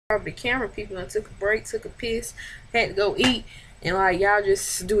The camera people done took a break, took a piss, had to go eat, and like, y'all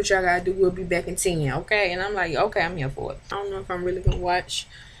just do what y'all gotta do. We'll be back in 10, okay? And I'm like, okay, I'm here for it. I don't know if I'm really gonna watch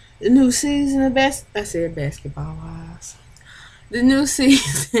the new season of Basketball Wives. The new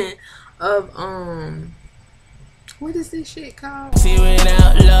season of what is this shit called? See,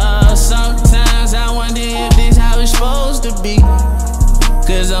 without love, sometimes I wonder if this how it's supposed to be.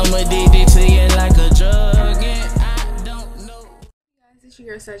 Cause I'm addicted to you like a drug, and I don't know. Hey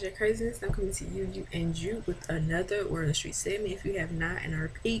guys, it's your girl ZayEsco. I'm coming to you with another Word on the Street segment. If you have not, and I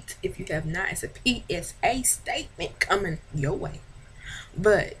repeat, if you have not, it's a PSA statement coming your way.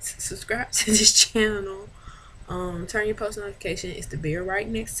 But subscribe to this channel. Turn your post notification. It's the bell right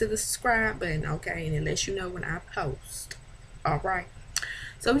next to the subscribe button, okay? And it lets you know when I post. Alright.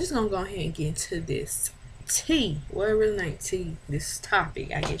 So we're just gonna go ahead and get into this this topic,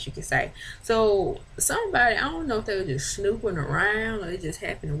 I guess you could say. So somebody, I don't know if they were just snooping around or they just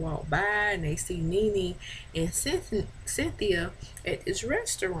happened to walk by and they see Nene and Cynthia at this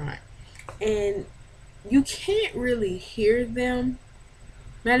restaurant. And you can't really hear them.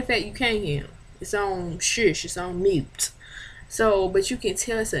 Matter of fact, you can't hear them. It's on shush, it's on mute. So, but you can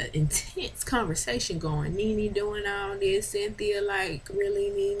tell it's an intense conversation going. Nene doing all this, Cynthia like, really,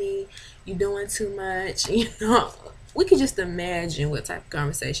 Nene, you doing too much. You know, we could just imagine what type of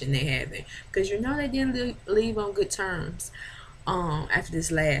conversation they're having, because you know they didn't leave on good terms after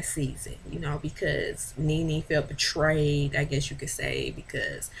this last season. You know, because Nene felt betrayed, I guess you could say,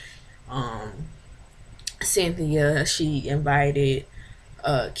 because Cynthia, she invited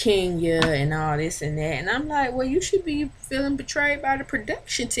Kenya and all this and that, and I'm like, well, you should be feeling betrayed by the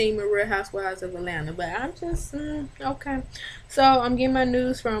production team of Real Housewives of Atlanta. But I'm just okay. So I'm getting my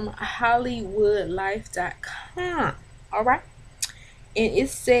news from HollywoodLife.com. All right, and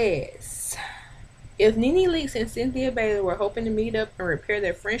it says, if Nene Leakes and Cynthia Bailey were hoping to meet up and repair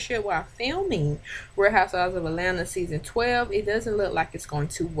their friendship while filming Real Housewives of Atlanta season 12, it doesn't look like it's going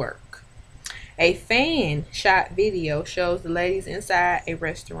to work. A fan shot video shows the ladies inside a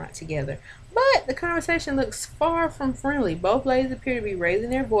restaurant together, but the conversation looks far from friendly. Both ladies appear to be raising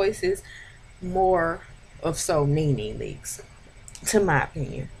their voices, more of so Nene Leakes, to my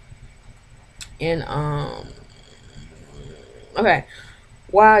opinion. And okay,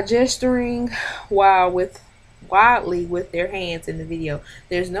 while gesturing wildly with their hands in the video.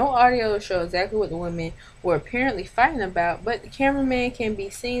 There's no audio to show exactly what the women were apparently fighting about, but the cameraman can be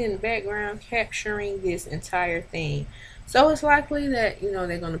seen in the background capturing this entire thing. So it's likely that, you know,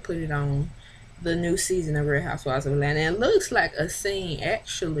 they're going to put it on the new season of Real Housewives of Atlanta. And it looks like a scene,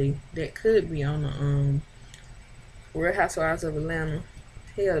 actually, that could be on the Real Housewives of Atlanta.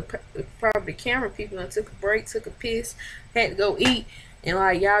 Hell, probably the camera people done took a break, took a piss, had to go eat. And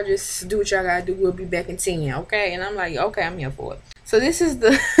like, y'all just do what y'all gotta do. We'll be back in 10, okay? And I'm like, okay, I'm here for it. So this is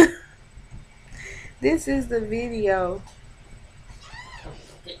the this is the video.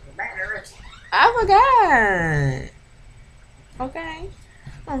 I forgot. Okay.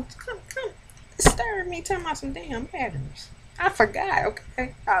 Come stir me, turn out some damn patterns. I forgot,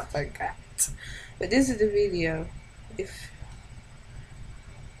 okay? I forgot. But this is the video. If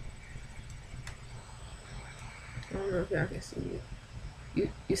I don't know if y'all can see it.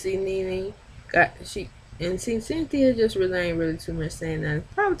 You see Nene and see Cynthia just really ain't really too much saying nothing.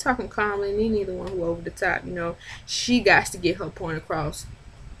 Probably talking calmly. Nene the one who over the top, you know. She got to get her point across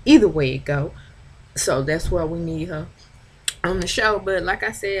either way it go. So that's why we need her on the show. But like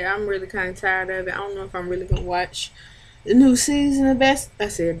I said, I'm really kind of tired of it. I don't know if I'm really gonna watch the new season of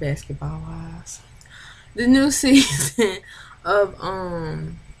Basketball Wives. The new season of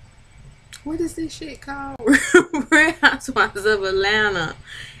what is this shit called? Real Housewives of Atlanta.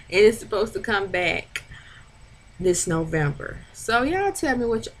 And it's supposed to come back this November. So y'all tell me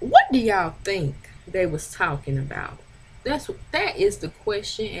what do y'all think they was talking about? That is the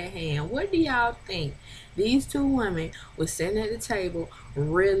question at hand. What do y'all think these two women were sitting at the table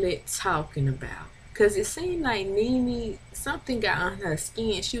really talking about? Because it seemed like Nene, something got on her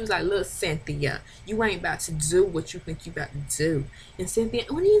skin. She was like, look, Cynthia, you ain't about to do what you think you about to do. And Cynthia,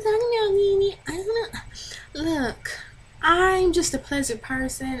 what are you talking about, Nene? I don't know. Look, I'm just a pleasant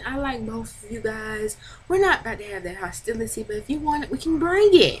person. I like both of you guys. We're not about to have that hostility, but if you want it, we can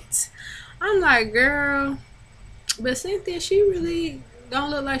bring it. I'm like, girl. But Cynthia, she really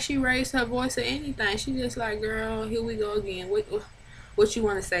don't look like she raised her voice or anything. She just like, girl, here we go again. What you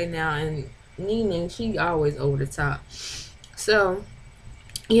want to say now? And Nene, she always over the top. So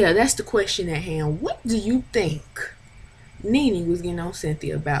yeah, that's the question at hand. What do you think Nene was getting on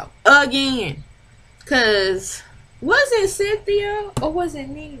Cynthia about again? Because was it Cynthia or was it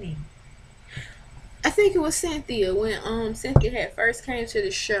Nene? I think it was Cynthia when Cynthia had first came to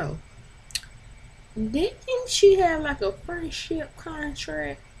the show. Didn't she have like a friendship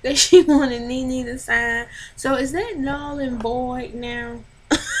contract that she wanted Nene to sign? So is that null and void now?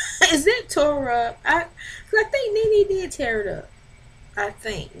 Is it tore up? I think Nene did tear it up. I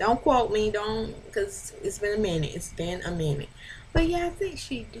think. Don't quote me, don't, because it's been a minute. It's been a minute. But yeah, I think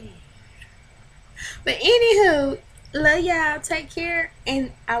she did. But anywho, love y'all. Take care,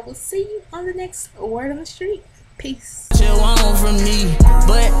 and I will see you on the next Word on the Street. Peace. What you want from me,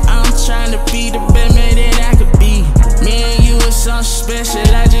 but